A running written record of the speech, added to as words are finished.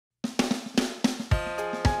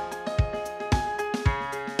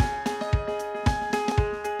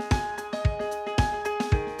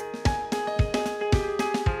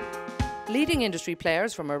Leading industry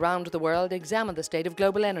players from around the world examined the state of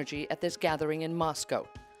global energy at this gathering in Moscow.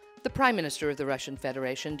 The Prime Minister of the Russian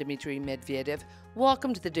Federation, Dmitry Medvedev,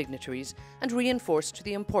 welcomed the dignitaries and reinforced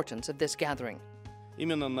the importance of this gathering.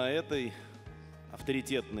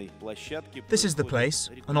 This is the place,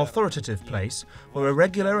 an authoritative place, where a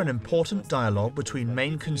regular and important dialogue between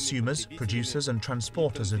main consumers, producers and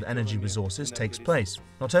transporters of energy resources takes place.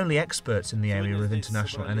 Not only experts in the area of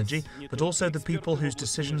international energy, but also the people whose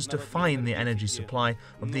decisions define the energy supply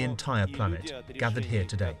of the entire planet, gathered here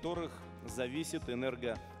today.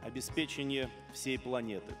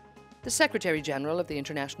 The Secretary General of the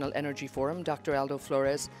International Energy Forum, Dr. Aldo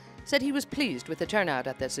Flores, said he was pleased with the turnout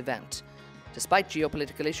at this event, despite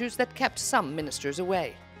geopolitical issues that kept some ministers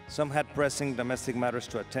away. Some had pressing domestic matters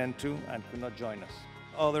to attend to and could not join us.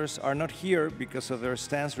 Others are not here because of their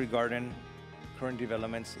stance regarding current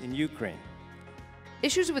developments in Ukraine.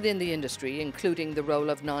 Issues within the industry, including the role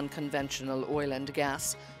of non-conventional oil and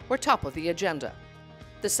gas, were top of the agenda.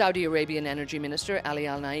 The Saudi Arabian Energy Minister, Ali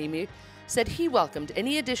Al-Naimi, said he welcomed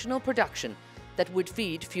any additional production that would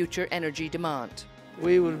feed future energy demand.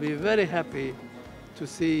 We will be very happy to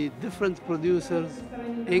see different producers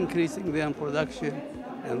increasing their production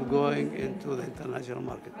and going into the international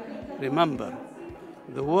market. Remember,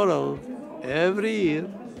 the world every year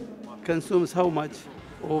consumes how much?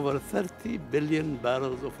 Over 30 billion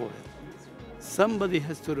barrels of oil. Somebody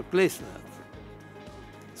has to replace that.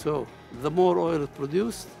 So the more oil is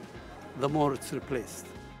produced, the more it's replaced.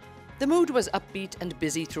 The mood was upbeat and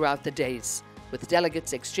busy throughout the days, with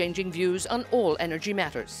delegates exchanging views on all energy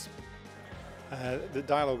matters. The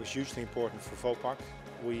dialogue is hugely important for Vopak.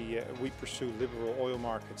 We pursue liberal oil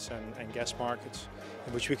markets and gas markets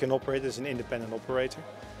in which we can operate as an independent operator.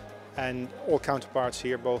 And all counterparts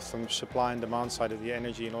here, both from supply and demand side of the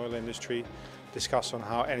energy and oil industry, discuss on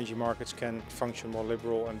how energy markets can function more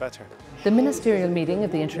liberal and better. The ministerial meeting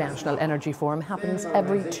of the International Energy Forum happens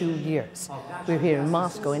every 2 years. We're here in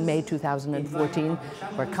Moscow in May 2014,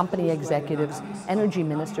 where company executives, energy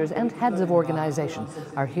ministers and heads of organization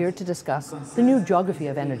are here to discuss the new geography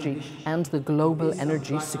of energy and the global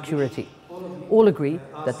energy security. All agree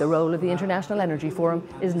that the role of the International Energy Forum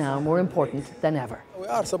is now more important than ever. We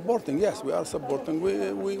are supporting, yes, we are supporting.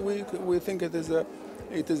 We think it is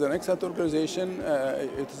an excellent organization.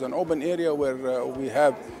 It is an open area where we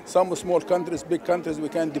have some small countries, big countries. We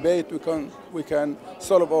can debate. We can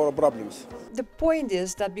solve our problems. The point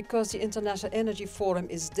is that because the International Energy Forum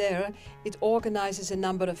is there, it organizes a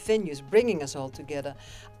number of venues, bringing us all together,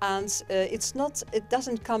 and it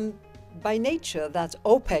doesn't come by nature that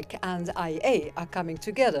OPEC and IEA are coming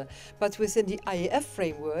together, but within the IEF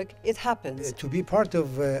framework it happens. To be part of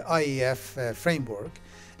IEF framework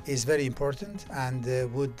is very important and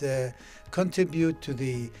would contribute to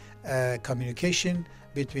the communication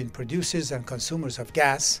between producers and consumers of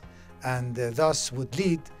gas, and thus would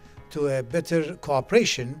lead to a better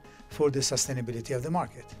cooperation for the sustainability of the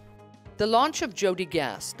market. The launch of Jodi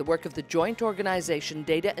Gas, the work of the joint organization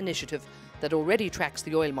Data Initiative that already tracks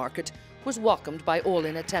the oil market, was welcomed by all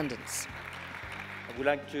in attendance. I would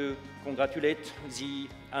like to congratulate the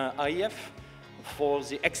IEF for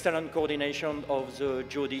the excellent coordination of the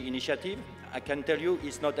Jodi initiative. I can tell you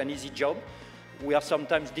it's not an easy job. We are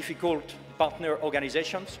sometimes difficult partner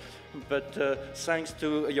organizations, but thanks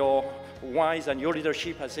to your wise and your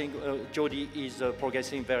leadership, I think Jodi is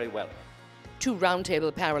progressing very well. 2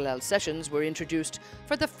 roundtable parallel sessions were introduced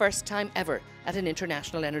for the first time ever at an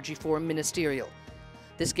International Energy Forum Ministerial.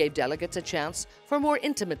 This gave delegates a chance for more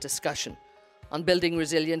intimate discussion on building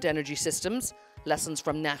resilient energy systems, lessons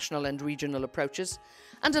from national and regional approaches,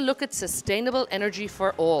 and a look at sustainable energy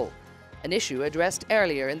for all, an issue addressed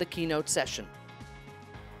earlier in the keynote session.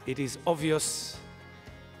 It is obvious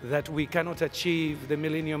that we cannot achieve the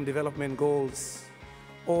Millennium Development Goals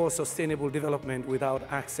or sustainable development without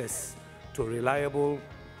access to reliable,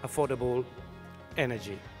 affordable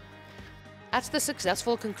energy. At the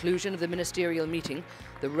successful conclusion of the ministerial meeting,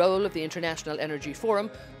 the role of the International Energy Forum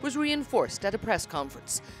was reinforced at a press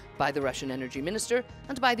conference by the Russian Energy Minister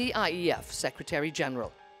and by the IEF Secretary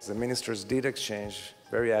General. The ministers did exchange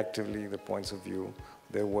very actively the points of view.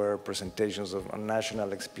 There were presentations of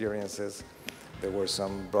national experiences. There were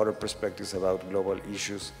some broader perspectives about global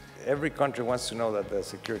issues. Every country wants to know that the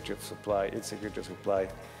security of supply, its security of supply,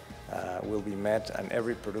 will be met, and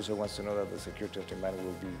every producer wants to know that the security of demand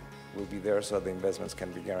will be there so that the investments can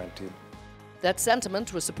be guaranteed. That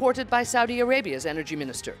sentiment was supported by Saudi Arabia's energy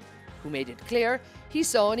minister, who made it clear he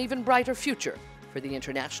saw an even brighter future for the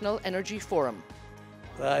International Energy Forum.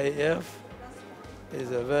 The IEF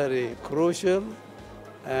is a very crucial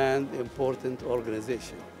and important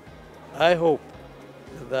organization. I hope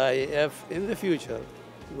The IEF in the future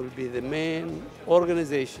will be the main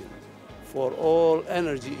organization for all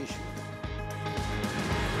energy issues.